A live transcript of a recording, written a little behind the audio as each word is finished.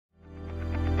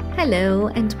Hello,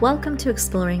 and welcome to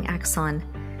Exploring Axon,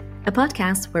 a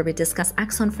podcast where we discuss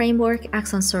Axon Framework,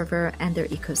 Axon Server, and their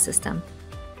ecosystem.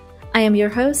 I am your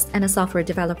host and a software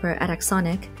developer at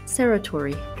Axonic, Sarah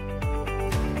Torrey.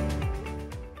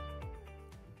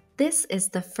 This is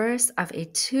the first of a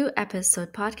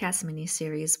 2-episode podcast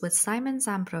mini-series with Simon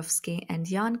Zambrovski and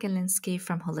Galinski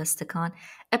from Holisticon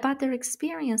about their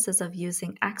experiences of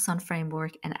using Axon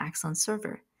Framework and Axon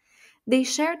Server. They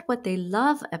shared what they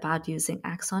love about using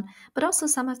Axon, but also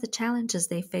some of the challenges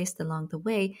they faced along the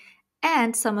way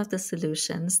and some of the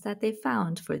solutions that they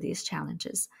found for these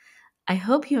challenges. I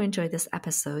hope you enjoy this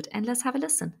episode, and let's have a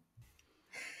listen.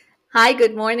 Hi,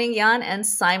 good morning, Jan and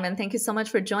Simon. Thank you so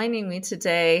much for joining me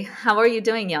today. How are you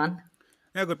doing, Jan?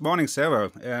 Yeah, good morning,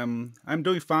 Sarah. I'm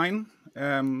doing fine,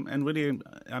 and really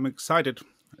I'm excited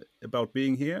about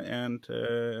being here and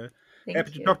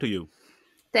happy to talk to you.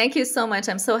 Thank you so much.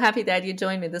 I'm so happy that you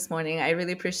joined me this morning. I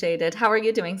really appreciate it. How are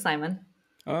you doing, Simon?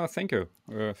 Thank you.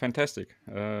 Fantastic.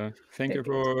 Thank you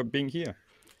for being here.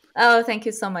 Oh, thank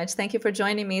you so much. Thank you for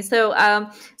joining me. So,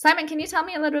 Simon, can you tell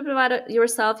me a little bit about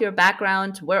yourself, your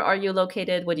background? Where are you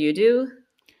located? What do you do?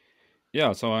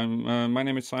 Yeah, so my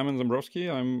name is Simon Zambrovski.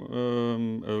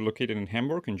 I'm located in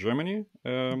Hamburg, in Germany.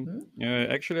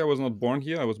 Actually, I was not born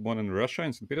here. I was born in Russia,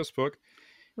 in St. Petersburg,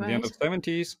 in the end of the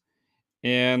 70s.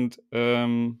 And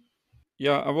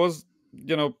I was,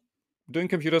 doing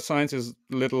computer science is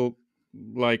little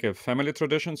like a family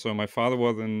tradition. So my father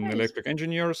was an electric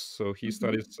engineer, so he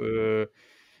studied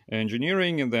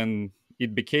engineering, and then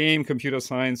it became computer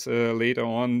science later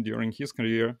on during his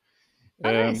career.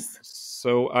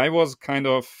 So I was kind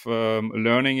of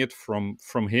learning it from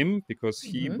him, because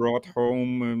he brought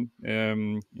home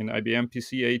an IBM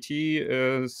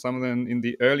PC-AT something in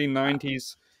the early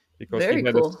 90s, because he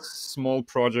had a small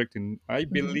project in, I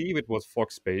believe it was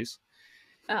Fox Space.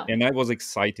 Oh. And I was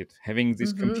excited having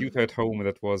this computer at home.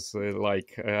 That was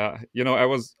I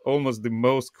was almost the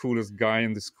most coolest guy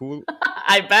in the school.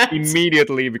 I bet.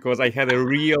 Immediately, because I had a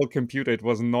real computer. It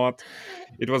was not,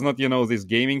 this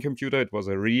gaming computer. It was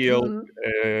a real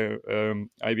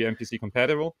IBM PC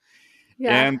compatible.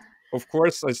 Yeah. And of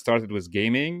course, I started with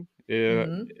gaming.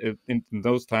 In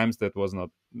those times, that was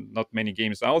not many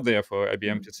games out there for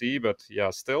IBM PC, but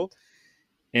yeah, still.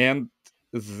 And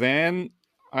then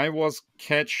I was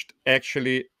catched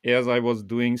actually as I was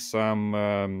doing some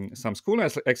school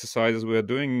exercises. We were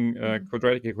doing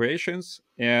quadratic equations,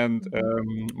 and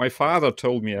my father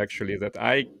told me actually that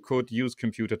I could use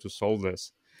computer to solve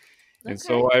this. Okay. And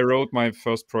so I wrote my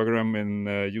first program in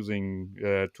using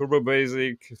Turbo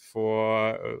Basic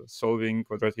for solving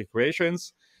quadratic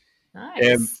equations. Nice.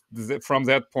 And from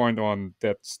that point on,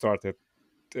 that started.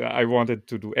 I wanted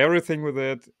to do everything with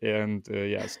it, and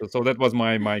so that was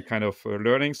my kind of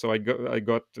learning. So I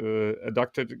got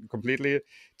adapted completely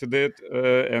to that,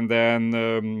 and then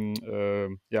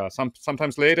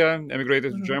sometimes later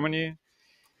emigrated to Germany.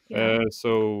 Yeah.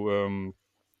 So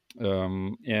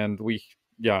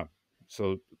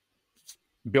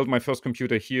built my first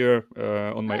computer here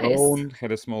on my own.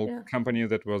 Had a small company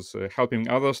that was helping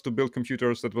others to build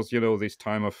computers. That was this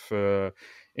time of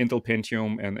Intel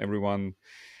Pentium, and everyone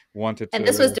wanted. And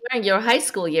this was during your high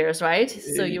school years, right?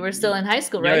 So you were still in high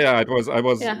school, right? Yeah, it was. I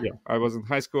was in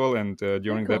high school, and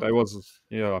during that I was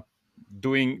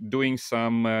doing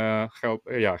some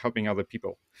helping other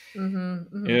people.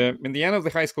 In the end of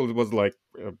the high school, it was like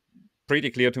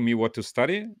pretty clear to me what to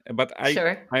study, but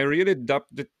I really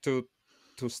adapted to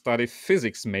study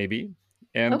physics maybe,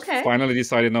 and finally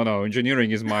decided no,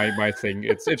 engineering is my thing.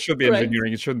 It should be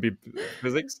engineering. It shouldn't be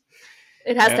physics.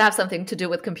 It has to have something to do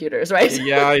with computers, right?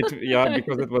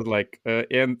 Because it was like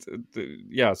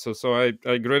so I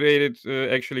graduated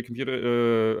actually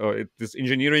this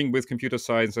engineering with computer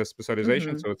science as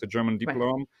specialization. So it's a German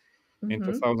diploma in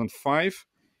 2005.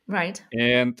 Right.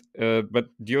 And but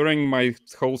during my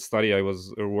whole study, I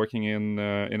was working in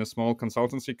a small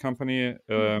consultancy company,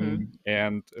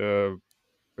 and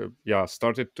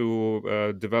started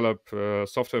to develop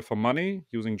software for money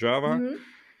using Java.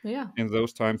 Yeah. In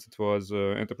those times, it was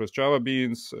Enterprise Java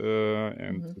Beans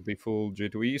and the full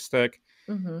J2E stack.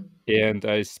 And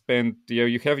I spent,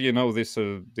 you have,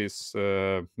 this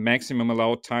maximum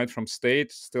allowed time from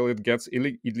state. Still, it gets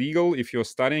illegal if you're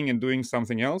studying and doing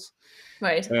something else,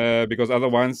 right? Because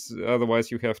otherwise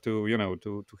you have to,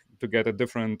 to get a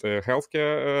different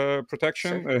healthcare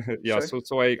protection. Sure.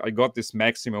 So I got this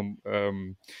maximum.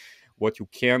 What you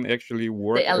can actually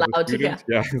work as a student,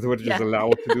 what is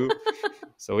allowed to do.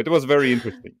 So it was very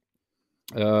interesting.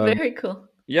 Very cool.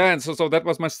 Yeah, and so that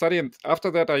was my study. And after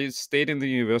that, I stayed in the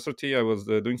university. I was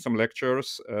doing some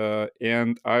lectures,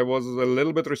 and I was a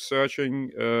little bit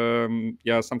researching,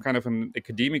 some kind of an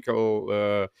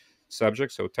academical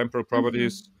subject, so temporal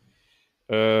properties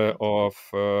of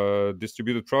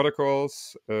distributed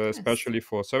protocols, especially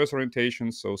for service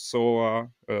orientation. So SOA,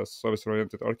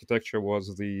 service-oriented architecture,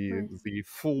 was the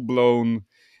full-blown.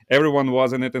 Everyone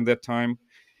was in it in that time.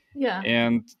 Yeah.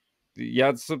 And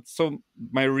yeah, so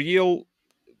my real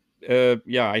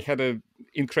I had an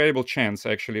incredible chance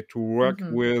actually to work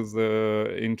with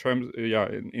in kind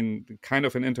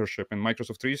of an internship in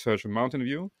Microsoft Research in Mountain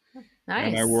View. Nice.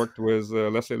 And I worked with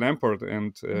Leslie Lamport,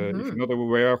 and if you're not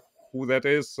aware who that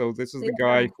is, so this is the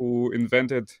guy who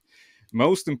invented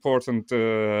most important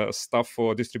stuff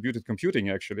for distributed computing,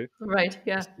 actually. Right.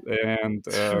 Yeah. And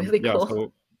really cool.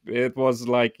 so it was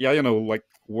like like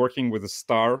working with a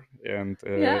star, and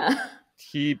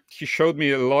he showed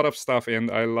me a lot of stuff,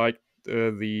 and I liked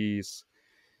these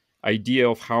idea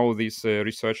of how these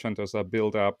research centers are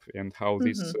built up and how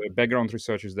this background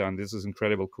research is done. This is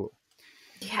incredible cool.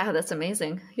 Yeah, that's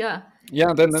amazing. Yeah.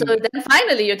 Yeah. Then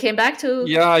finally you came back to.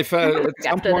 Yeah, I felt at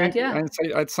some point,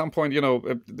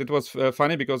 it was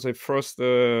funny because I first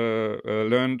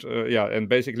learned, and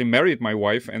basically married my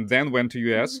wife, and then went to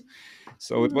US.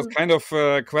 So it was kind of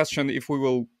a question if we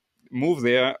will move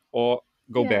there or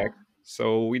go back.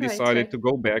 So we decided to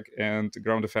go back and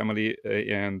ground a family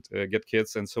and get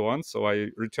kids and so on. So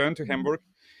I returned to Hamburg,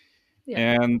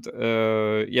 and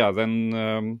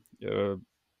then.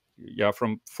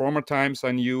 From former times,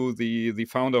 I knew the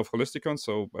founder of Holisticon,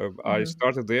 so I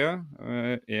started there,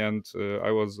 and I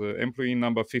was employee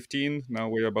number 15. Now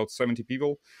we're about 70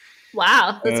 people.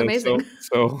 Wow, that's amazing.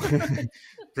 So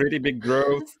pretty big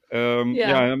growth.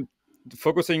 I'm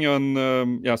focusing on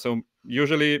so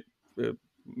usually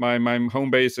my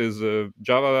home base is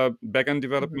Java backend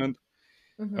development.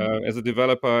 As a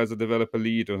developer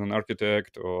lead, or an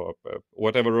architect, or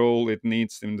whatever role it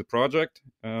needs in the project.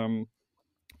 So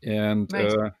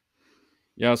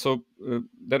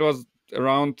that was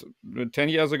around 10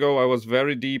 years ago. I was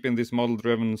very deep in this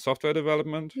model-driven software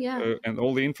development and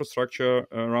all the infrastructure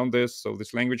around this. So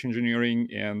this language engineering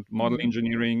and model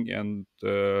engineering and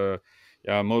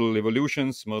model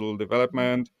evolutions, model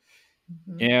development,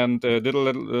 and did a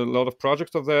lot of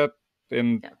projects of that.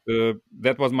 And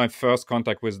that was my first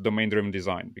contact with domain-driven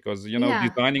design, because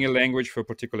designing a language for a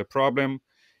particular problem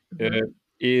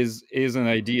is an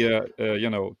idea,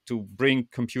 to bring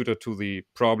computer to the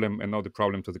problem and not the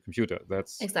problem to the computer.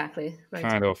 That's exactly right.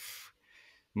 Kind of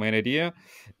main idea.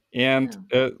 And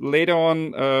later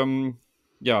on,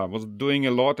 I was doing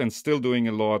a lot and still doing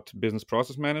a lot business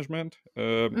process management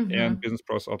and business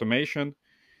process automation,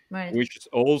 which is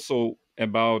also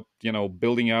about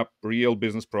building up real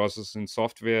business process in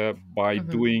software by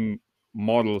doing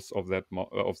models of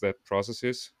that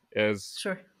processes as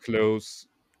close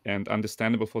and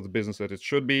understandable for the business that it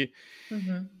should be.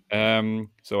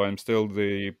 So I'm still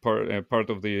the part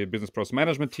of the business process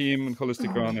management team in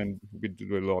Holisticon, and we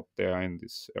do a lot there in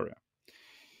this area.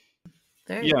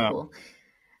 Very cool.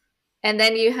 And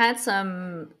then you had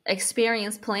some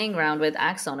experience playing around with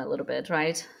Axon a little bit,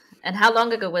 right? And how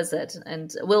long ago was it?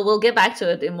 And we'll get back to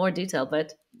it in more detail,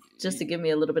 but just to give me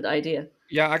a little bit idea.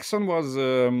 Yeah, Axon was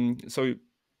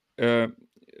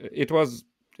it was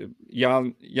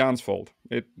Jan's fault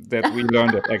that we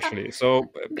learned it, actually.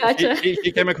 So gotcha.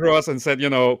 he came across and said,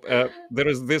 there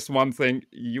is this one thing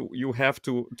you have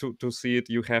to see it,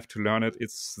 you have to learn it.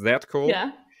 It's that cool.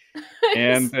 Yeah.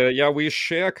 And we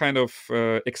share kind of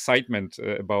excitement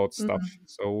about stuff.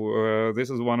 So this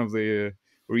is one of the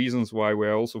reasons why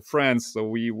we're also friends. So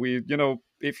we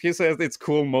if he says it's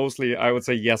cool, mostly I would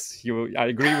say yes, I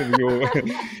agree with you.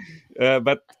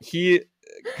 But he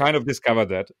kind of discovered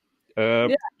that.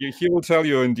 He will tell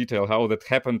you in detail how that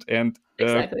happened, and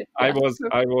exactly. I was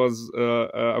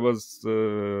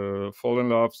fall in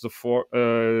love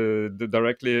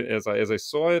directly as I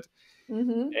saw it,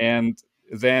 and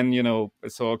then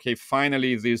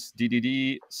finally this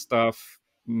DDD stuff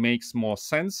makes more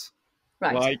sense,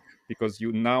 right? Because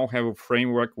you now have a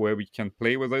framework where we can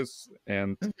play with this,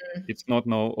 and it's not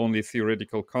now only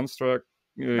theoretical construction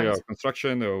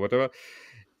or whatever.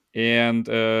 And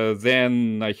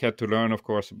then I had to learn, of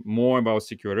course, more about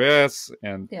CQRS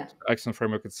and Axon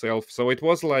Framework itself. So it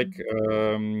was like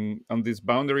on this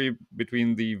boundary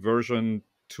between the version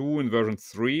 2 and version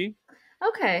 3.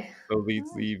 Okay. So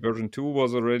the version 2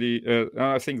 was already,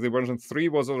 I think the version 3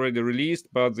 was already released,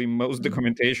 but the most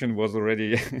documentation was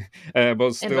already,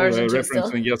 was still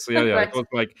referencing. Yes, Right. It was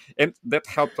like, and that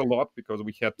helped a lot because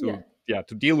we had to,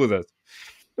 to deal with it.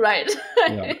 Right.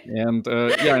 Yeah,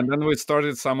 and then we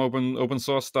started some open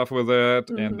source stuff with it,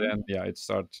 and then it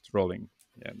started rolling.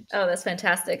 And oh, that's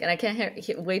fantastic, and I can't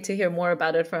wait to hear more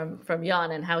about it from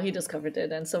Jan and how he discovered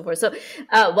it and so forth. So,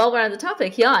 while we're on the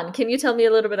topic, Jan, can you tell me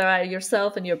a little bit about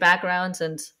yourself and your background,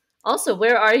 and also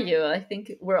where are you? I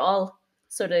think we're all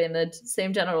sort of in the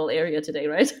same general area today,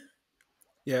 right?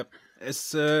 Yeah, as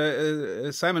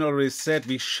Simon already said,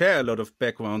 we share a lot of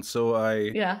background, so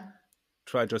I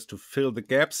try just to fill the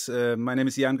gaps. My name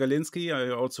is Jan Galinski. I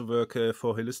also work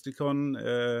for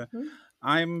Holisticon.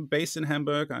 I'm based in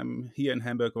Hamburg. I'm here in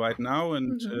Hamburg right now,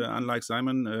 and unlike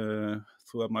Simon,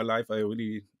 throughout my life, I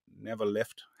really never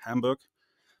left Hamburg.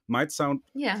 Might sound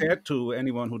sad to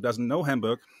anyone who doesn't know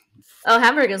Hamburg. Oh,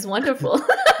 Hamburg is wonderful.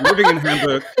 Living in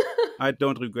Hamburg, I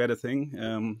don't regret a thing.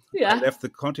 I left the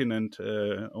continent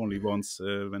only once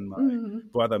when my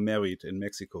brother married in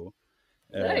Mexico.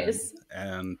 Nice.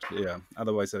 And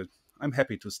otherwise I'm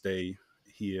happy to stay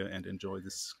here and enjoy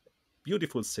this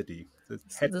beautiful city.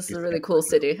 This is a really cool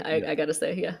city, I gotta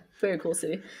say. Very cool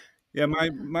city. Yeah, my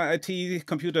IT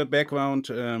computer background,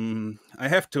 I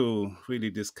have to really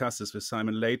discuss this with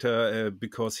Simon later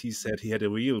because he said he had a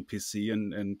real PC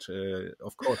and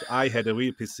of course I had a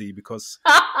real PC because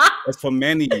as for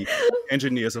many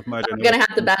engineers of my generation, we're going to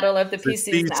have the battle of the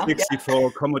PCs now.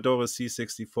 C64, Commodore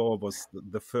C64 was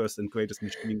the first and greatest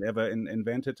machine ever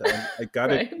invented. I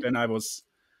got it when I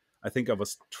think I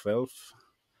was 12.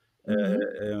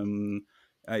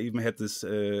 I even had this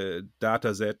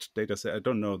data set, I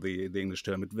don't know the English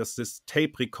term. It was this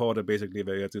tape recorder, basically,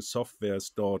 where you had the software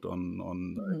stored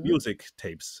on music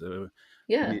tapes.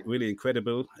 Really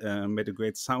incredible. Made a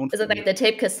great sound. Is it like the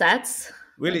tape cassettes?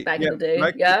 Really, like back in the day?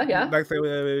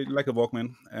 Like a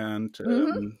Walkman. And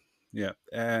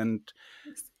and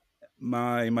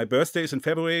my birthday is in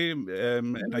February,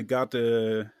 and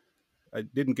I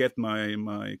didn't get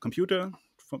my computer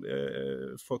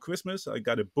for Christmas. I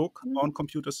got a book on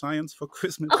computer science for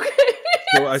Christmas. Okay.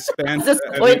 So I spent.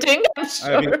 Disappointing.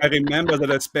 I remember that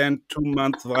I spent 2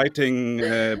 months writing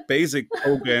basic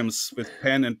programs with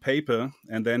pen and paper,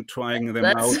 and then trying them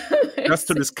out, just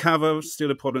to discover,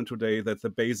 still a problem today, that the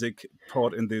basic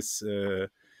taught in this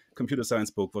computer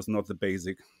science book was not the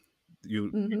basic. You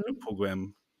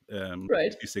program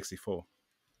C64.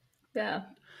 Yeah.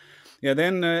 Yeah.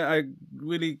 Then I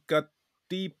really got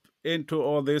deep into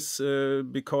all this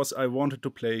because I wanted to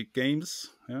play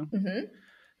games. Yeah.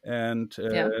 And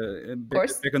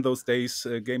back in those days,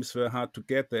 games were hard to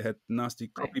get. They had nasty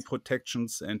copy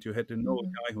protections, and you had to know a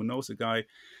guy who knows a guy.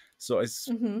 So I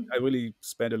really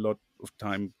spent a lot of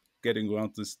time getting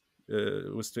around these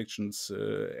restrictions,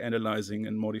 analyzing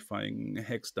and modifying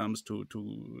hex dumps to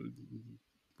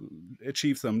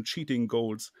achieve some cheating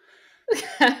goals.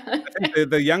 I think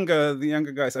the younger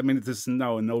guys, I mean, this is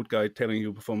now an old guy telling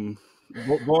you from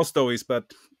war stories,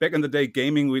 but back in the day,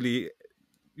 gaming really,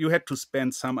 you had to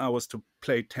spend some hours to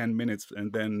play 10 minutes,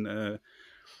 and then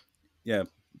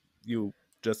you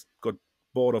just got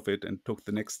bored of it and took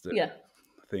the next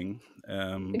thing.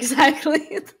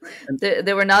 Exactly.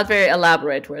 They were not very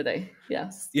elaborate, were they?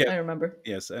 Yes, I remember.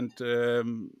 Yes, and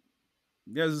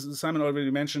Simon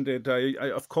already mentioned it. I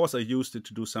of course I used it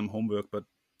to do some homework, but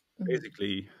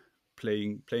basically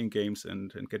playing games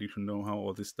and getting to know how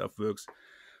all this stuff works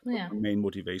was the main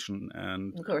motivation.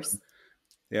 And of course,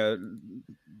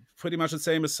 pretty much the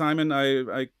same as Simon.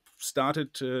 I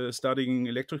started studying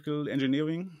electrical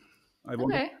engineering.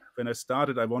 When I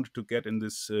started, I wanted to get in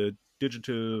this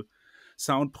digital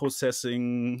sound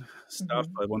processing stuff.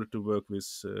 I wanted to work with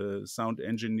sound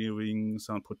engineering,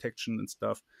 sound protection and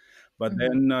stuff. But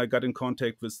then I got in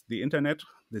contact with the internet,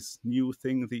 this new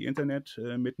thing, the internet,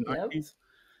 mid-90s.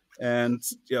 And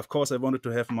of course, I wanted to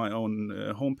have my own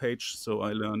homepage. So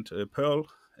I learned Perl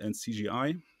and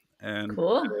CGI. And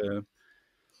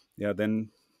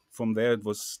then from there, it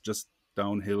was just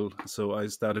downhill. So I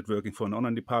started working for an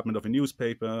online department of a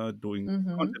newspaper, doing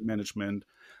content management.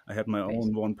 I had my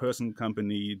own one-person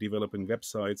company developing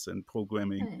websites and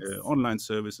programming online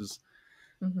services.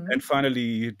 And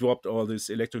finally dropped all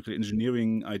this electrical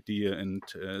engineering idea and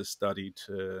studied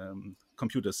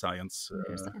computer science.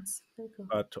 Very cool.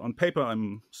 But on paper,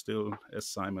 I'm still, as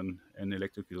Simon, an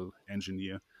electrical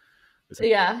engineer with a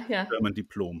German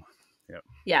diploma.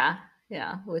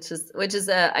 Which is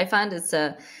I find it's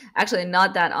actually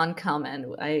not that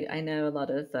uncommon. I know a lot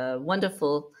of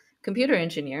wonderful computer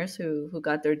engineers who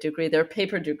got their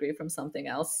paper degree from something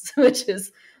else, which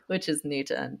is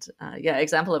neat. And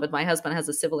example of it, my husband has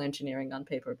a civil engineering on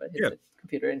paper, but he's a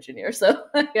computer engineer. So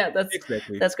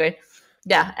that's great.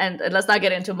 Yeah, and let's not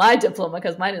get into my diploma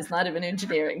because mine is not even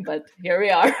engineering, but here we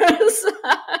are.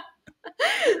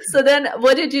 So then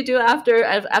what did you do after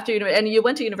and you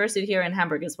went to university here in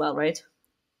Hamburg as well, right?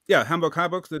 Yeah,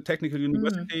 Hamburg, the technical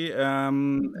university,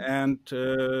 and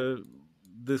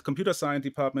the computer science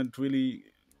department really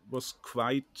was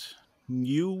quite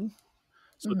new.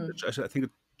 So I think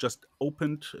it just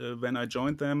opened when I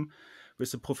joined them,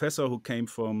 with a professor who came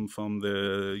from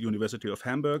the University of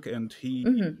Hamburg, and he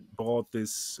brought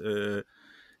this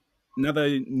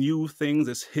another new thing,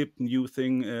 this hip new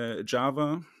thing,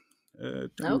 Java,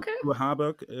 to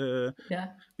Hamburg.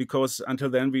 Because until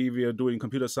then we were doing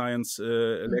computer science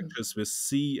lectures with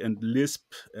C and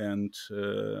Lisp and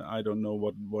I don't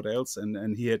know what else,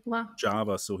 and he had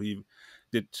Java, so he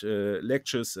did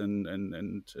lectures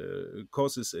and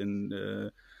courses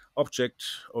in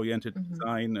object-oriented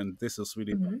design, and this is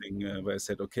really something where I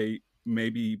said, okay,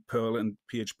 maybe Perl and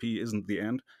PHP isn't the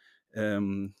end.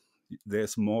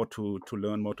 There's more to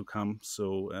learn, more to come.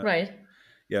 So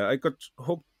yeah, I got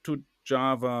hooked to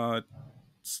Java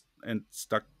and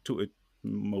stuck to it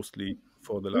mostly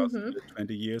for the last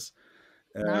 20 years.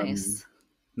 Nice.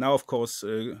 Now, of course,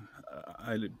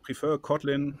 I prefer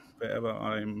Kotlin wherever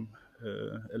I'm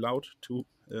allowed to.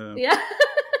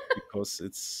 Because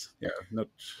it's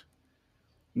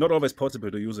not always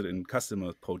possible to use it in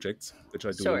customer projects, which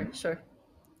I do. Sure.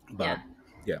 But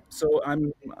yeah, so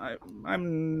I'm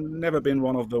never been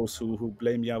one of those who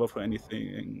blame Java for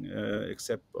anything,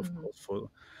 except of course for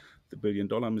the $1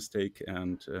 billion mistake.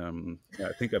 And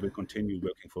I think I will continue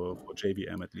working for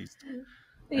JVM at least.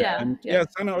 And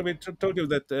Simon already told you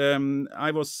that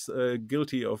I was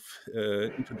guilty of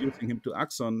introducing him to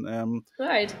Axon.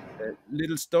 Right.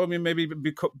 Little story, maybe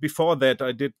before that,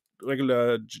 I did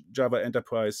regular Java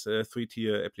Enterprise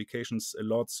 3-tier applications a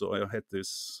lot. So I had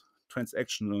this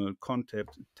transactional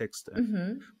context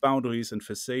and boundaries and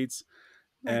facades.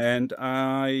 Right. And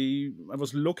I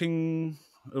was looking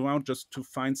around just to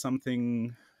find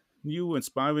something new,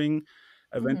 inspiring.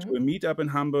 I went to a meetup in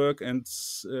Hamburg, and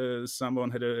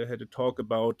someone had a talk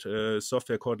about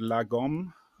software called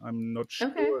Lagom. I'm not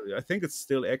sure. Okay. I think it's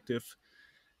still active.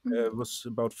 It was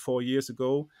about 4 years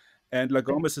ago. And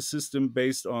Lagom is a system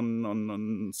based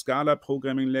on Scala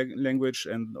programming language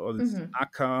and all this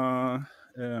akka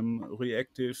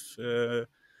reactive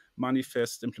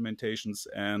manifest implementations.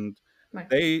 And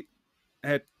they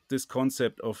had this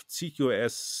concept of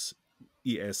CQS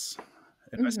ES.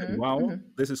 And I said, wow,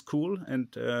 this is cool.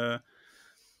 And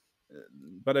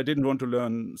but I didn't want to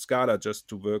learn Scala just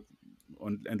to work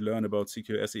on and learn about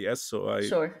CQS-ES. So I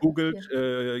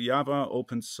Googled Java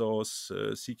open source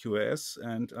CQS,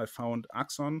 and I found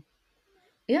Axon.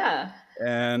 Yeah.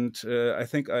 And I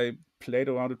think I played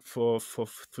around it for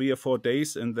 3 or 4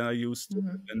 days, and then I used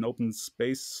an open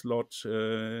space slot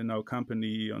in our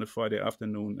company on a Friday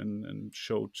afternoon and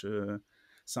showed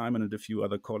Simon and a few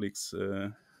other colleagues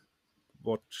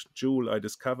what jewel I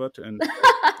discovered, and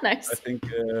nice. I think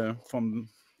from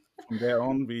there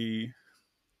on we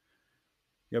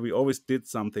always did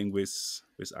something with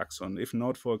Axon. If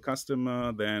not for a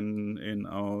customer, then in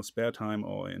our spare time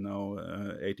or in our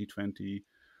 80/20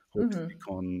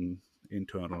 Holisticon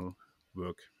internal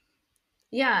work.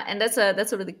 Yeah, and that's a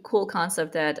really cool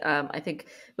concept that I think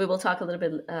we will talk a little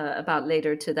bit about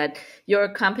later too, that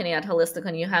your company at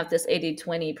Holisticon, you have this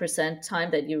 80-20%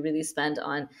 time that you really spend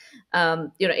on,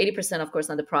 80% of course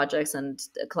on the projects and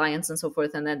the clients and so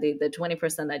forth, and then the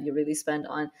 20% that you really spend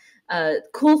on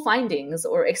cool findings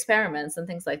or experiments and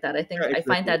things like that. I think exactly. I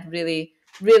find that really,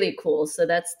 really cool. So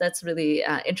that's really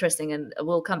interesting, and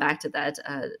we'll come back to that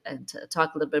and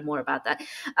talk a little bit more about that.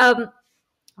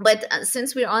 But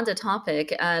since we're on the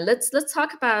topic, let's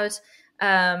talk about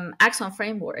Axon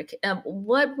Framework.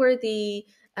 What were the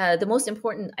most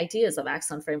important ideas of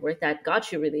Axon Framework that got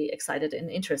you really excited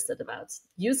and interested about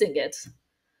using it?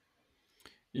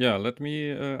 Yeah, let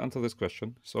me answer this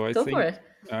question. So I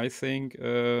think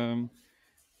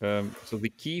so the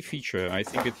key feature, I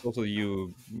think it's also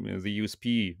the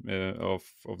USP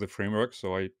of the framework.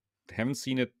 So I haven't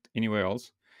seen it anywhere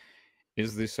else.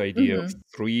 Is this idea of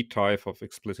 3 types of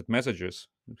explicit messages,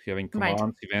 having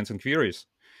commands, events, and queries,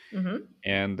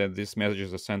 and that these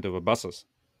messages are sent over buses.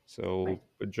 So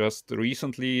just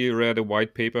recently read a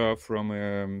white paper from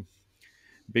a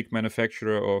big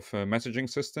manufacturer of a messaging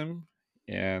system,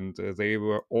 and they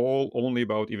were all only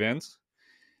about events,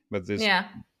 but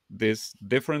this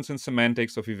difference in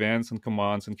semantics of events and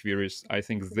commands and queries, I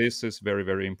think this is very,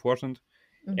 very important.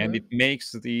 And it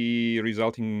makes the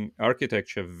resulting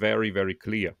architecture very, very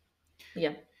clear.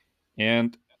 Yeah.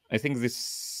 And I think the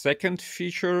second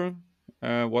feature,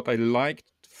 what I liked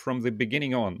from the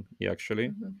beginning on,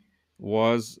 actually,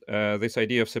 was this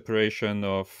idea of separation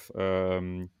of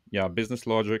business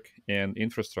logic and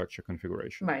infrastructure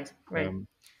configuration. Right.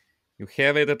 You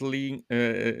have it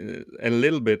a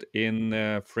little bit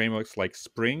in frameworks like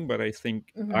Spring, but I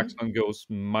think Axon goes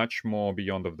much more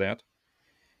beyond of that.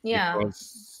 Yeah.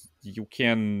 Because you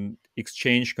can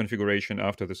exchange configuration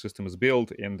after the system is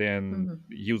built and then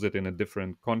use it in a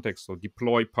different context or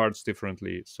deploy parts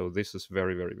differently. So this is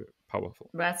very, very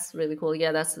powerful. That's really cool.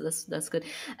 Yeah, that's good.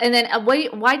 And then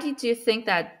why did you think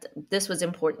that this was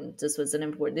important?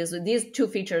 These two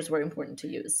features were important to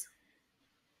use.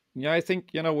 Yeah, I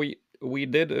think we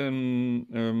did a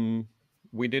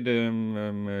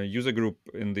user group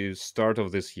in the start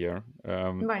of this year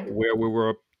where we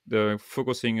were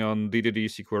focusing on DDD,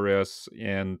 CQRS,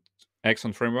 and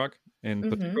Axon Framework in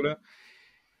particular.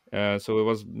 So it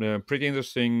was pretty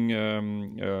interesting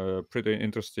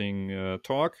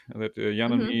talk that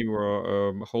Jan and me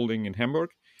were holding in Hamburg.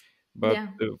 But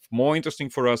more interesting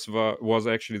for us was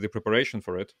actually the preparation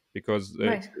for it, because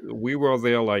we were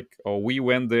there we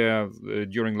went there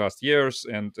during last years,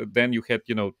 and then you had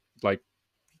you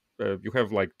have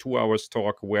 2 hours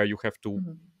talk where you have to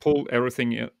pull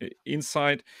everything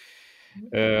inside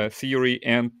theory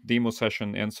and demo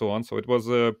session and so on. So it was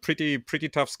a pretty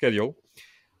tough schedule.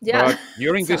 Yeah, but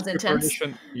during this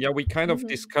preparation, we kind of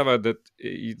discovered that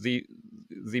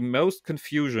the most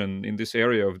confusion in this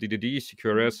area of DDD,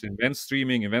 CQRS, event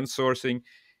streaming, event sourcing,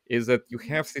 is that you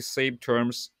have the same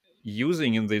terms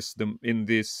using in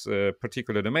this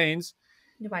particular domains,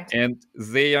 and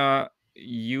they are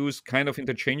used kind of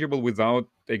interchangeable without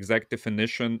exact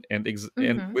definition and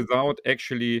without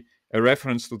actually a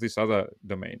reference to this other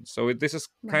domain. So this is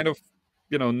kind of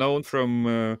known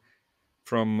from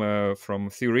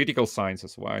theoretical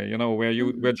sciences, where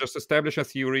where just establish a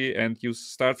theory and you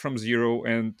start from zero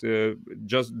and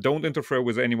just don't interfere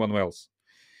with anyone else.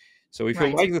 So if you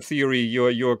like the theory,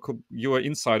 you're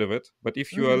inside of it. But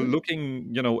if you are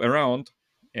looking around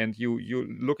and you're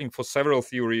looking for several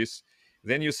theories,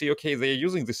 then you see, okay, they're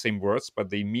using the same words, but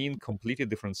they mean completely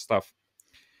different stuff.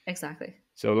 Exactly.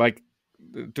 So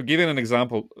to give you an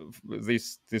example,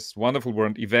 this wonderful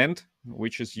word event,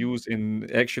 which is used in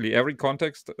actually every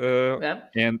context.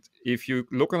 And if you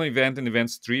look on event and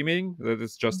event streaming, that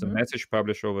is just a message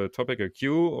published over a topic or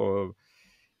queue.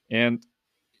 And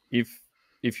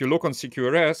if you look on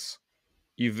CQRS,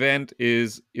 event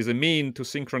is a mean to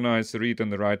synchronize the read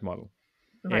and the write model.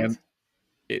 And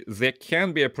there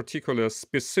can be a particular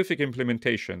specific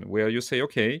implementation where you say,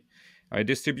 okay, I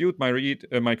distribute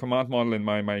my command model and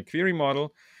my query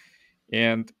model,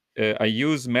 and I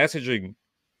use messaging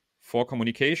for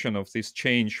communication of this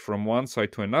change from one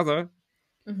side to another.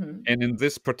 And in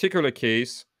this particular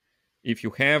case, if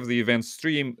you have the event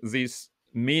stream, this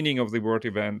meaning of the word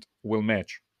event will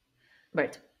match.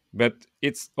 But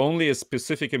it's only a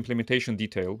specific implementation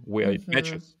detail where it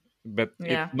matches, but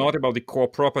it's not about the core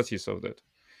properties of that.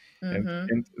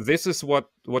 And this is what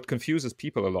confuses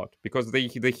people a lot, because they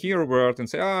hear a word and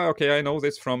say, okay, I know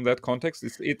this from that context.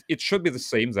 It should be the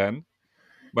same then,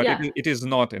 but it is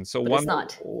not. And so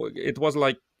it was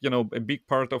a big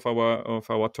part of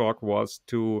our talk was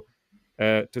to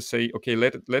say, okay,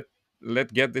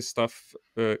 let get this stuff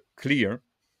clear,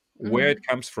 where it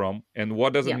comes from and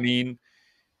what does it mean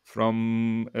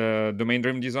from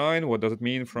domain-driven design, what does it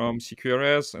mean from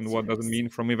CQRS, and what does it mean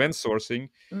from event sourcing,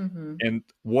 and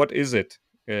what is it?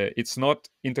 It's not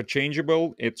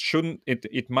interchangeable.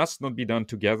 It must not be done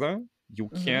together. You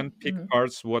can pick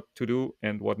parts what to do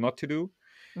and what not to do.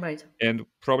 And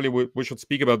probably we should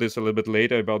speak about this a little bit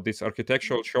later, about these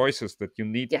architectural choices that you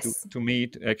need to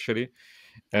meet, actually.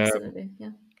 Absolutely, yeah.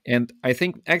 And I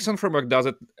think Axon Framework does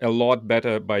it a lot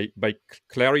better by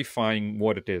clarifying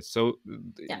what it is. So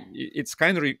it's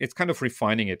kind of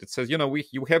refining it. It says,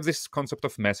 you have this concept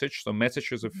of message. So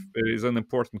message is an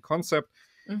important concept,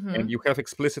 and you have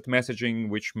explicit messaging,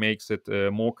 which makes it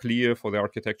more clear for the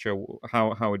architecture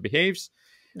how it behaves.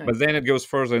 But then it goes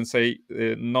further and say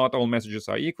not all messages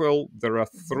are equal. There are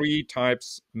three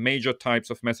major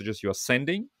types of messages you are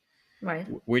sending.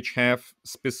 Which have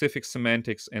specific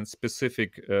semantics and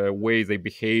specific way they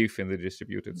behave in the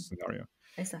distributed scenario.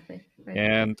 Exactly.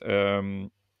 And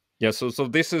so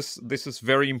this is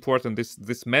very important.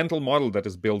 This mental model that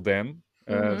is built then,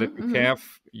 that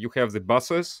you have the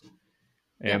buses,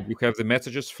 and you have the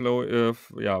messages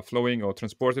flowing or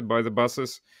transported by the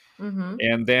buses,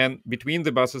 and then between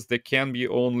the buses there can be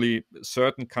only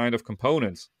certain kind of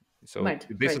components. So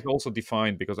this is also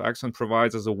defined, because Axon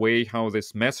provides us a way how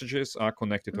these messages are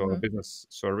connected to our business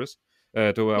service,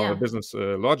 to our business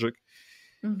logic.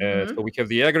 So we have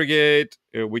the aggregate,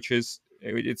 which is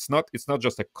it's not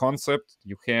just a concept.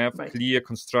 You have clear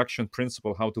construction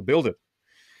principle how to build it.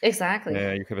 Exactly.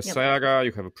 You have a saga,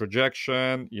 you have a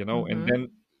projection, and then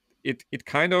it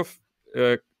kind of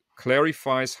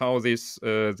clarifies how this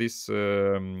to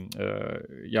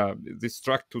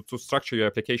structure your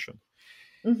application.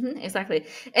 Exactly.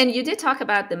 And you did talk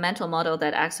about the mental model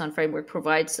that Axon Framework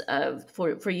provides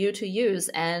for you to use.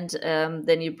 And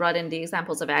then you brought in the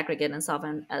examples of aggregate and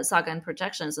saga and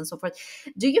projections and so forth.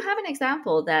 Do you have an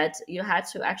example that you had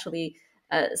to actually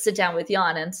sit down with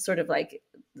Jan and sort of like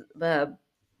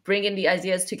bring in the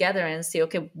ideas together and see,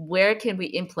 okay, where can we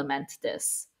implement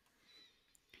this?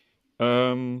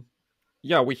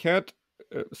 Yeah, we had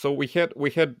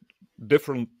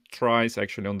different tries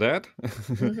actually on that.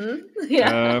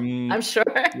 Yeah, I'm sure.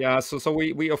 Yeah, so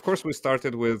we of course we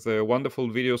started with wonderful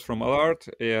videos from Allard,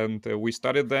 and we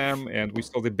studied them, and we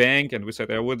saw the bank, and we said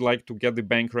I would like to get the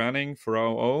bank running for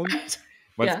our own.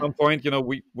 But at some point,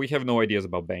 we have no ideas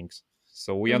about banks,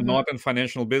 so we are not in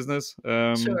financial business.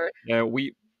 Sure.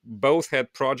 We both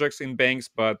had projects in banks,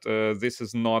 but this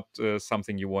is not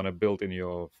something you want to build in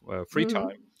your free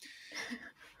time.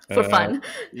 For fun.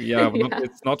 Yeah,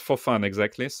 it's not for fun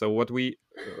exactly. So what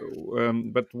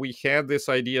but we had this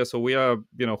idea. So we are,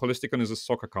 Holisticon is a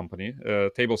soccer company,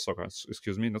 table soccer,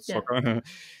 excuse me, not soccer,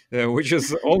 which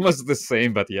is almost the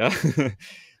same, but yeah.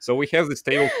 So we have this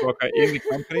table soccer in the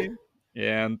company,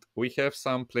 and we have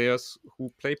some players who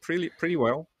play pretty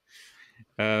well,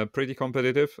 pretty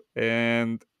competitive,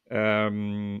 and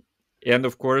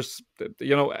of course,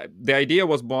 the idea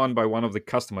was born by one of the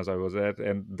customers I was at,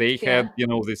 and they had,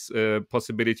 this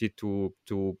possibility to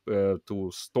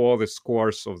store the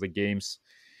scores of the games,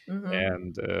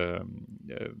 and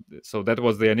so that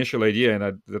was the initial idea,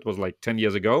 and that was like 10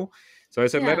 years ago. So I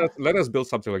said, let us build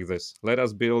something like this. Let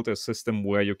us build a system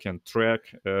where you can track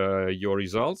your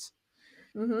results.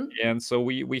 And so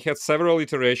we had several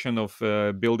iterations of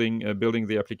building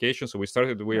the application. So we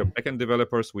are backend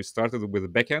developers. We started with the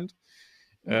backend,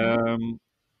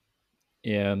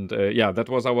 and that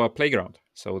was our playground.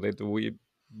 So that we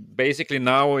basically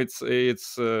now it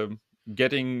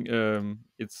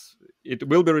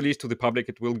will be released to the public.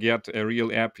 It will get a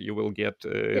real app. You will get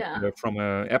it from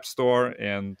an app store,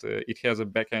 and it has a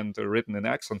backend written in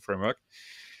Axon Framework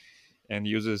and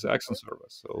uses Axon Server.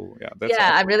 So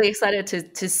I'm really excited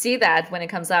to see that when it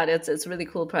comes out. It's a really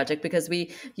cool project, because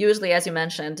we usually, as you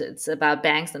mentioned, it's about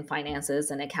banks and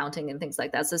finances and accounting and things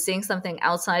like that. So seeing something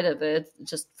outside of it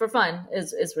just for fun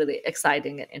is really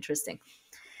exciting and interesting.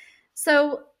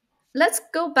 So let's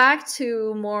go back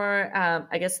to more,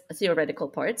 I guess, theoretical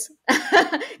parts.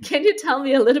 Can you tell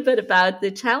me a little bit about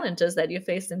the challenges that you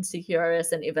faced in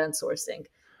CQRS and event sourcing?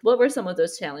 What were some of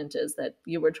those challenges that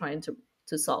you were trying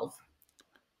to solve?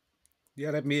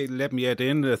 Yeah, let me add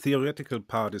in. The theoretical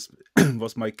part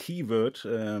was my keyword.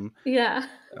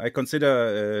 I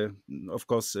consider, of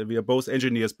course, we are both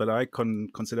engineers, but I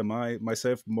consider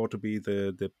myself more to be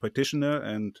the practitioner,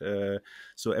 and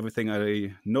so everything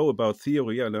I know about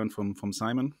theory I learned from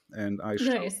Simon, and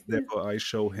therefore I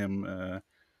show him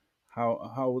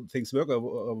how things work,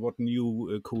 or what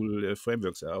new cool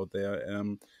frameworks are out there.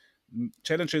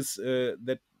 Challenges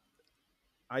that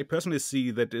I personally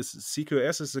see that is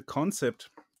CQRS is a concept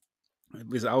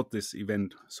without this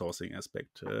event sourcing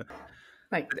aspect.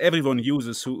 That everyone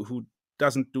uses who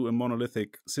doesn't do a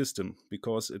monolithic system,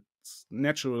 because it's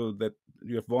natural that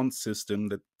you have one system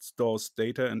that stores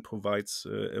data and provides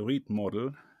a read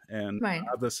model, and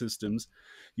other systems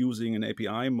using an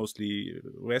API, mostly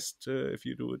REST, if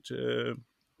you do it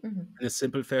in a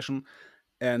simple fashion.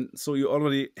 And so you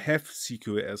already have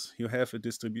CQRS. You have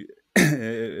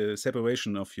a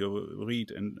separation of your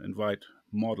read and write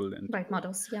model and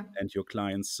models, and your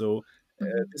clients. So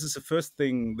this is the first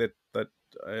thing that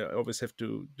I always have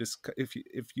to discuss.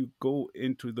 If you go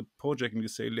into the project and you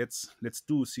say let's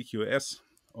do CQRS,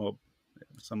 or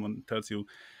someone tells you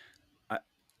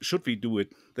should we do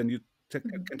it, then you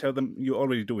can tell them you're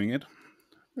already doing it.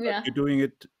 But you're doing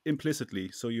it implicitly.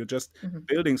 So you're just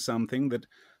building something that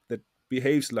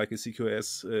behaves like a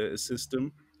CQRS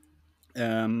system.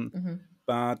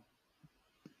 But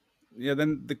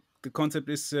then the concept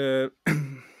is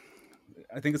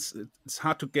I think it's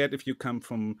hard to get if you come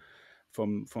from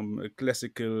a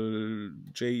classical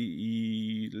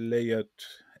JE layered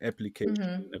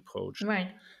application approach,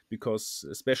 because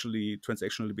especially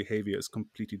transactional behavior is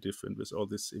completely different with all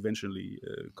this eventually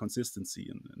consistency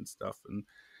and stuff. And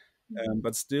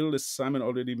but still, as Simon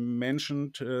already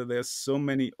mentioned, there's so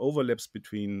many overlaps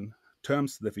between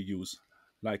terms that we use,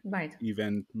 like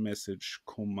event, message,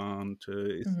 command.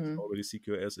 Is it already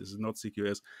CQRS? Is it not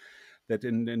CQRS? That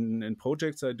in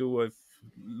projects I do, I've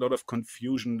a lot of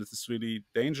confusion. This is really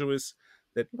dangerous.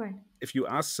 that if you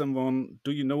ask someone,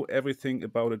 do you know everything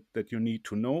about it that you need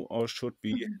to know, or should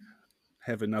we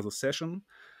have another session?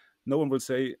 No one will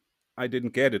say, I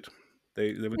didn't get it.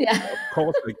 They will say, of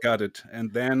course I got it.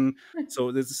 And then,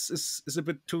 so this is a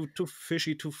bit too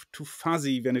fishy, too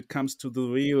fuzzy when it comes to the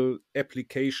real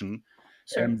application.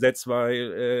 And that's why,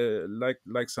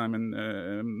 like Simon,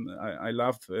 I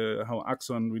love how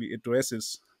Axon really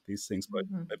addresses these things by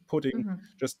putting,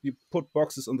 just you put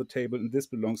boxes on the table, and this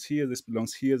belongs here, this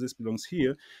belongs here, this belongs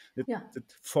here. It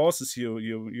forces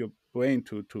your brain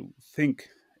to think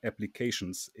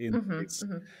applications in this.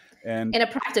 And in a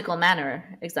practical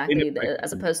manner, exactly,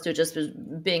 as opposed to just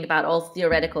being about all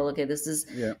theoretical. Okay, this is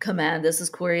command, this is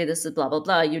query, this is blah blah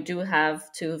blah. You do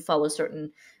have to follow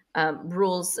certain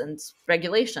rules and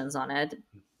regulations on it.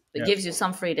 It gives you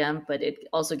some freedom, but it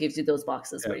also gives you those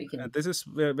boxes where you can. And this is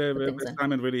where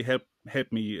Simon really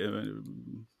helped me.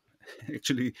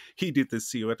 Actually, he did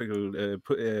this theoretical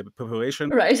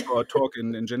preparation for our talk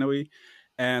in January.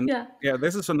 And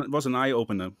this was an eye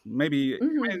opener. Maybe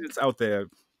it's out there.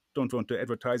 Don't want to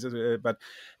advertise it, but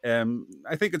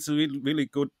I think it's a really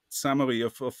good summary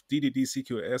of DDD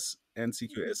CQS and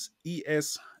CQS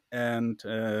ES, and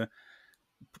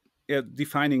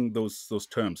defining those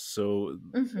terms. So,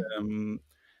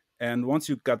 and once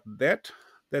you got that,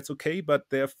 that's okay. But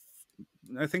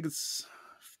I think it's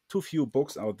too few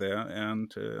books out there,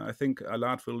 and I think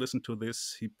Alad will listen to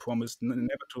this. He promised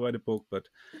never to write a book, but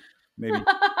maybe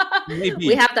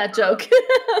we have that joke.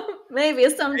 Maybe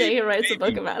someday he writes a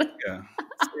book about it. Yeah,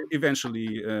 eventually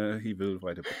he will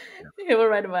write a book. He will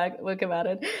write a book about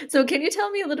it. So, can you tell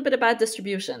me a little bit about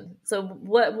distribution? So,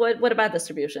 what about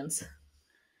distributions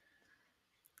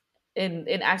in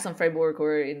Axon Framework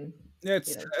or in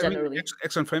generally?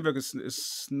 Axon Framework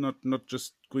is not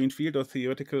just greenfield or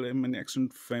theoretical. I mean, Axon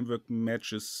Framework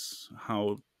matches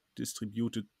how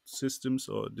distributed systems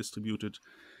or distributed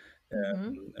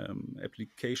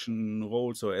application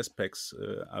roles or aspects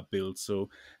are built. So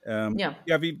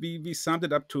we summed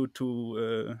it up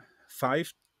to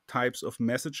 5 types of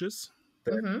messages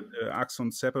that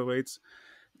Axon separates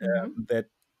that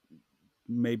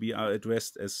maybe are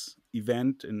addressed as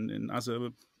event in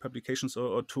other publications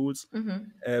or tools,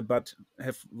 but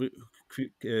have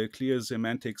clear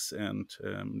semantics and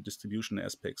distribution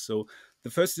aspects. So the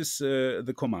first is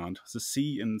the command, the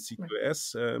C in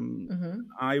CQS.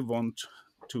 I want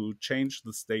to change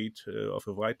the state of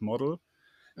a write model.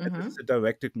 And this is a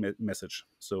directed message.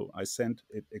 So I send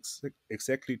it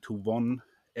exactly to one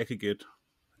aggregate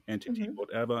entity,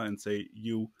 whatever, and say,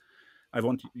 I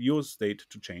want your state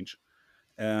to change.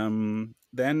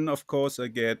 Then, of course, I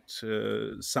get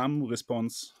some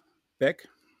response back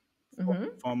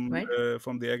from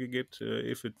the aggregate,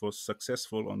 if it was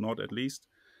successful or not, at least,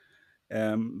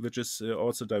 which is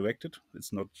also directed.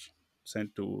 It's not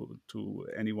sent to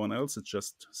anyone else. It's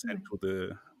just sent to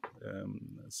the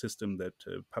system that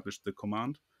published the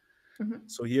command.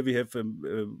 So here we have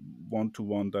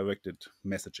one-to-one directed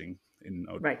messaging in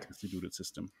our distributed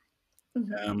system.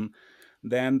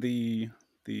 Then the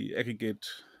aggregate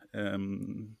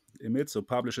emits or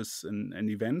publishes an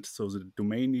event. So the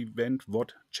domain event,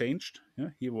 what changed.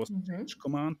 Here was the change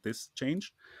command, this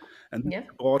changed. And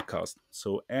broadcast.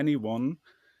 So anyone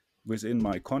within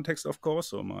my context, of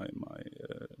course, or my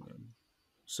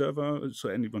server, so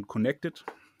anyone connected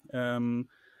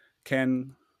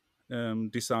can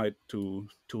decide to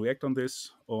react on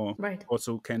this, or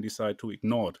also can decide to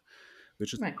ignore it,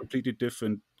 which is a completely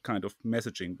different kind of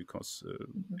messaging, because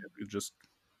you're just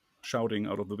shouting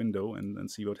out of the window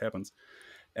and see what happens.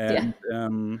 And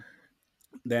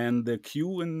then the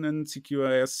Q in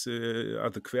CQRS are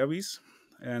the queries,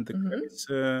 and the queries,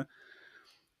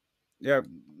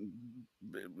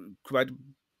 quite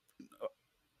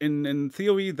in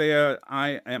theory there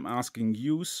I am asking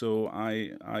you, so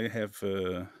I have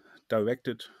a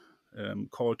directed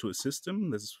call to a system.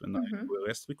 This is when I do a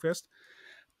REST request.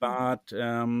 But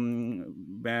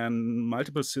when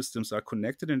multiple systems are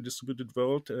connected in a distributed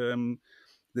world,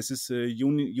 this is a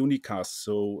unicast.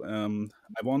 So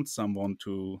I want someone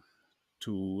to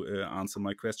answer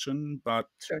my question, but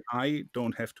I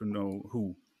don't have to know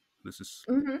who. This is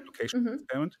location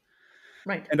transparent.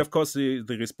 And of course,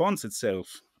 the response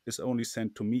itself is only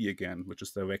sent to me again, which is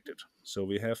directed. So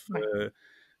we have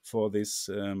for this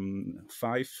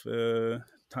 5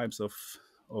 types of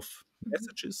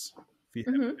messages, we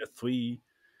have 3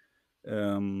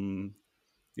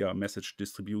 message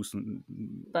distribution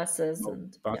buses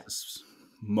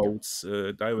modes,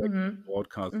 direct,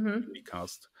 broadcast,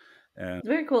 unicast.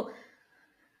 Very cool.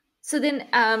 So then,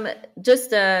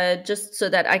 just so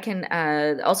that I can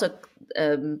also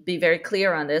be very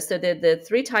clear on this. So the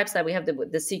three types that we have, the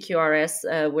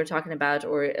CQRS we're talking about,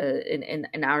 or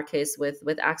in our case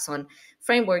with Axon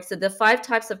Framework. So the 5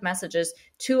 types of messages,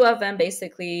 2 of them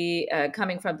basically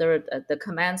coming from the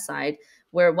command side,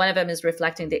 where one of them is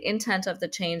reflecting the intent of the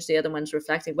change, the other one's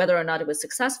reflecting whether or not it was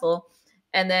successful.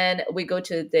 And then we go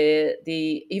to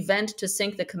the event to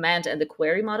sync the command and the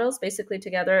query models basically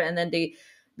together. And then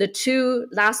the 2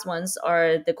 last ones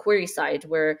are the query side,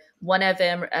 where one of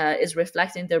them is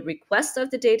reflecting the request of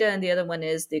the data, and the other one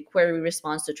is the query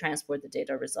response to transport the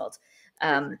data result,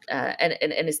 and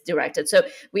it's directed. So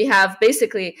we have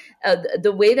basically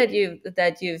the way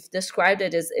that you've described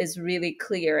it is really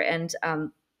clear, and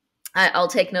I'll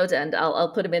take note, and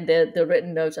I'll put them in the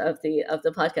written note of the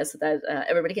podcast so that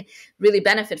everybody can really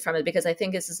benefit from it, because I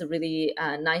think this is a really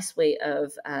nice way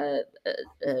of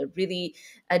really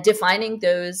defining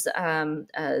those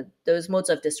modes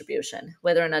of distribution,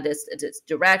 whether or not it's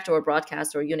direct or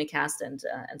broadcast or unicast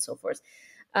and so forth.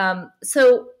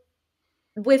 So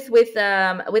with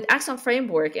Axon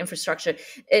Framework infrastructure,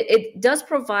 it does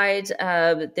provide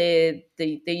the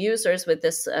users with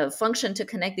this function to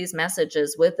connect these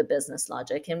messages with the business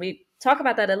logic. Can we talk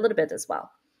about that a little bit as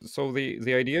well? So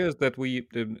the idea is that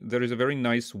there is a very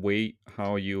nice way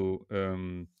how you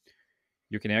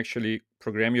can actually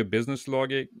program your business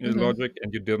logic,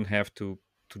 and you don't have to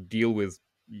deal with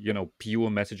pure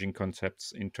messaging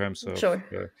concepts in terms of. Sure.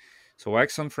 So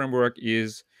Axon Framework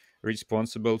is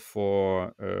responsible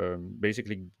for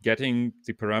basically getting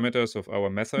the parameters of our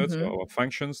methods or our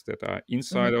functions that are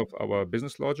inside of our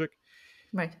business logic.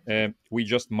 Right. We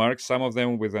just mark some of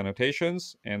them with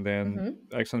annotations, and then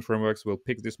Axon Frameworks will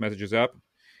pick these messages up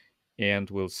and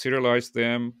will serialize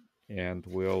them, and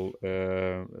will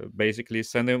basically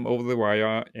send them over the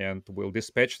wire, and will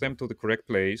dispatch them to the correct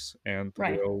place, and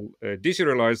will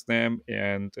deserialize them,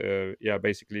 and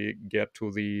basically get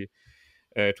to the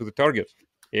target.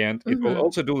 And it will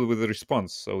also do with the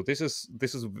response. So this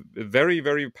is very,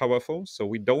 very powerful. So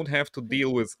we don't have to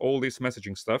deal with all this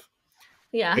messaging stuff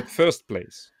at first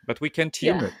place, but we can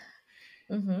tune it.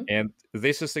 And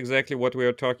this is exactly what we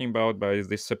are talking about by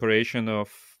this separation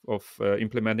of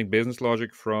implementing business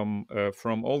logic from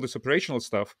all this operational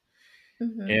stuff.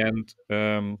 And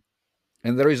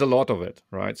there is a lot of it,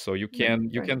 right? So you can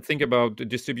think about the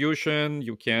distribution.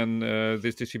 You can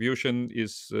this distribution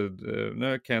is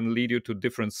can lead you to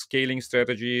different scaling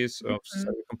strategies of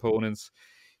several components.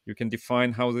 You can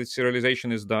define how the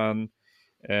serialization is done.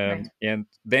 And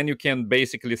then you can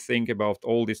basically think about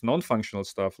all this non-functional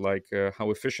stuff, like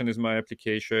how efficient is my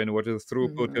application, what is the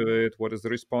throughput of it, what is the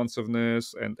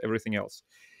responsiveness, and everything else.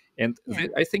 And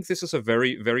I think this is a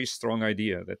very, very strong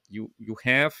idea, that you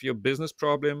have your business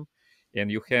problem, and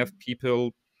you have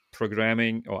people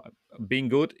programming or being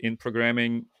good in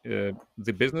programming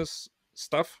the business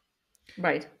stuff.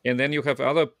 Right. And then you have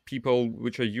other people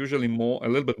which are usually a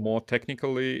little bit more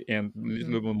technically, and a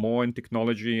little bit more in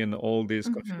technology and all this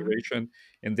configuration,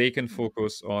 and they can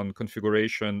focus on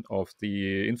configuration of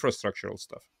the infrastructural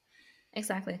stuff.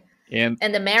 Exactly. And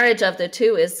the marriage of the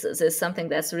two is something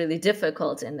that's really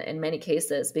difficult in many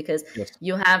cases, because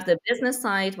you have the business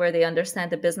side where they understand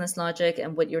the business logic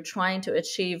and what you're trying to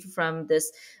achieve from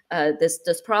this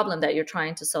problem that you're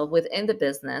trying to solve within the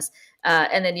business,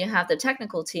 and then you have the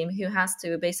technical team who has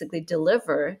to basically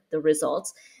deliver the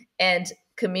results, and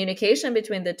communication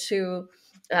between the two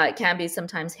can be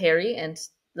sometimes hairy and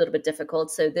a little bit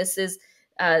difficult. So this is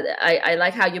I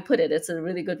like how you put it. It's a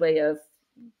really good way of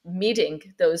meeting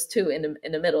those two in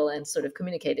the middle and sort of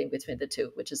communicating between the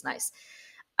two, which is nice.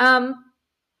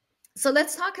 So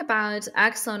let's talk about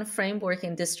Axon Framework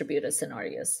in distributed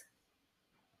scenarios.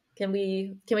 Can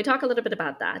we talk a little bit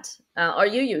about that? Are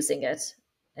you using it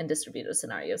in distributed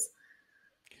scenarios?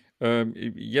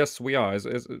 Yes, we are.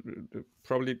 As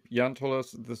probably Jan told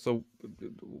us, so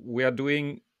we are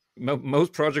doing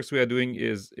most projects we are doing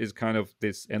is kind of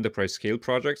this enterprise scale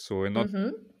project. So we're not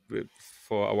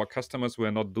for our customers,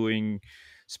 we're not doing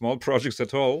small projects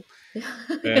at all.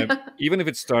 Even if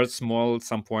it starts small, at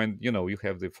some point, you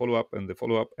have the follow-up and the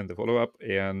follow-up and the follow-up,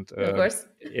 and of course.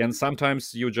 And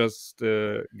sometimes you just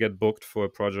get booked for a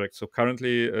project. So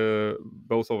currently,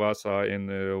 both of us are in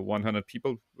a 100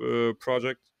 people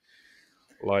project.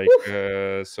 Like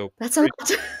so, that's a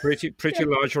lot. pretty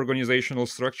large organizational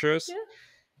structures.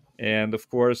 And of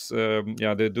course,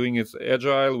 they're doing it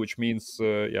agile, which means,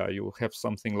 you have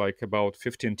something like about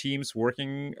 15 teams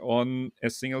working on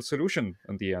a single solution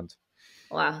in the end.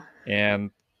 Wow. And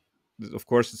of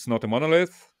course, it's not a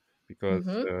monolith, because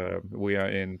we are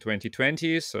in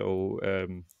 2020, so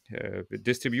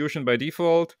distribution by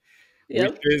default,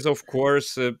 which is of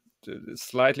course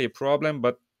slightly a problem,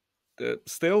 but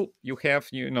still you have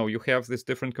these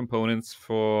different components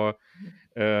for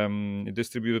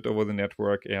distributed over the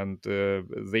network, and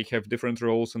they have different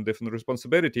roles and different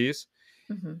responsibilities.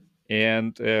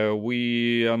 And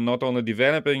we are not only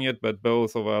developing it, but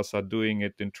both of us are doing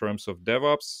it in terms of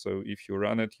DevOps. So if you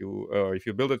run it, if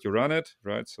you build it, you run it,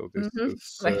 right? So this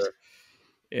is,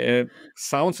 it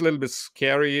sounds a little bit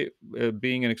scary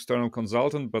being an external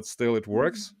consultant, but still it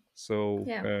works. So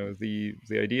the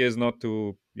idea is not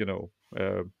to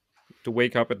to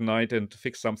wake up at night and to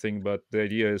fix something, but the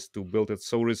idea is to build it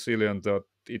so resilient that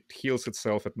it heals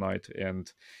itself at night,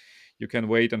 and you can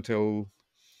wait until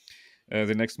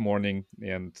the next morning,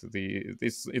 and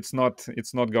it's not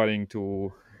going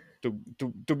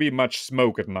to be much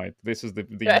smoke at night. This is the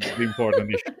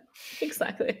important issue.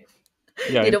 Exactly.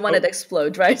 Yeah, you don't want it to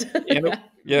explode, right?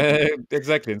 Yeah,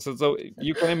 exactly. And so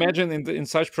you can imagine in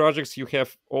such projects you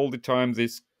have all the time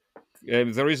this.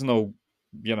 There is no,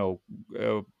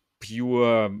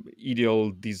 pure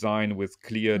ideal design with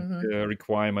clear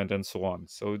requirement and so on.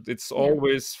 So it's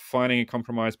always finding a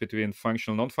compromise between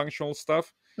functional, non-functional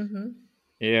stuff,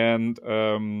 and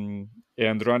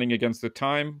running against the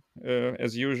time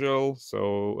as usual.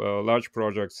 So large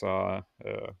projects are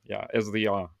as they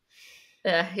are.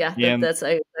 That's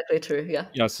exactly true.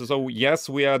 So yes,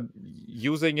 we are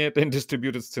using it in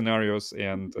distributed scenarios,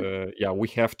 and we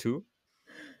have to.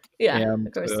 And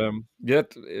of course.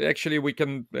 That actually we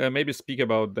can maybe speak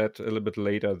about that a little bit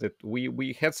later, that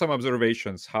we had some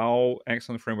observations how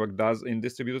Axon Framework does in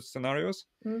distributed scenarios.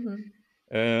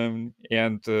 And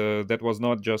that was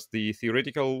not just the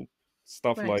theoretical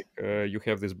stuff, like you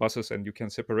have these buses and you can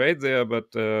separate there,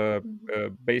 but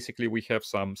basically we have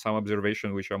some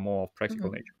observations which are more of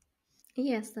practical nature.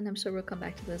 Yes, and I'm sure we'll come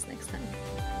back to this next time.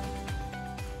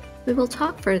 We will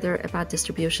talk further about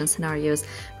distribution scenarios.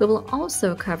 We will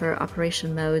also cover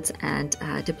operation modes and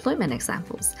deployment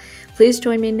examples. Please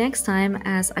join me next time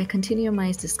as I continue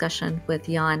my discussion with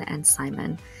Jan and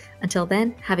Simon. Until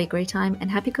then, have a great time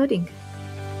and happy coding!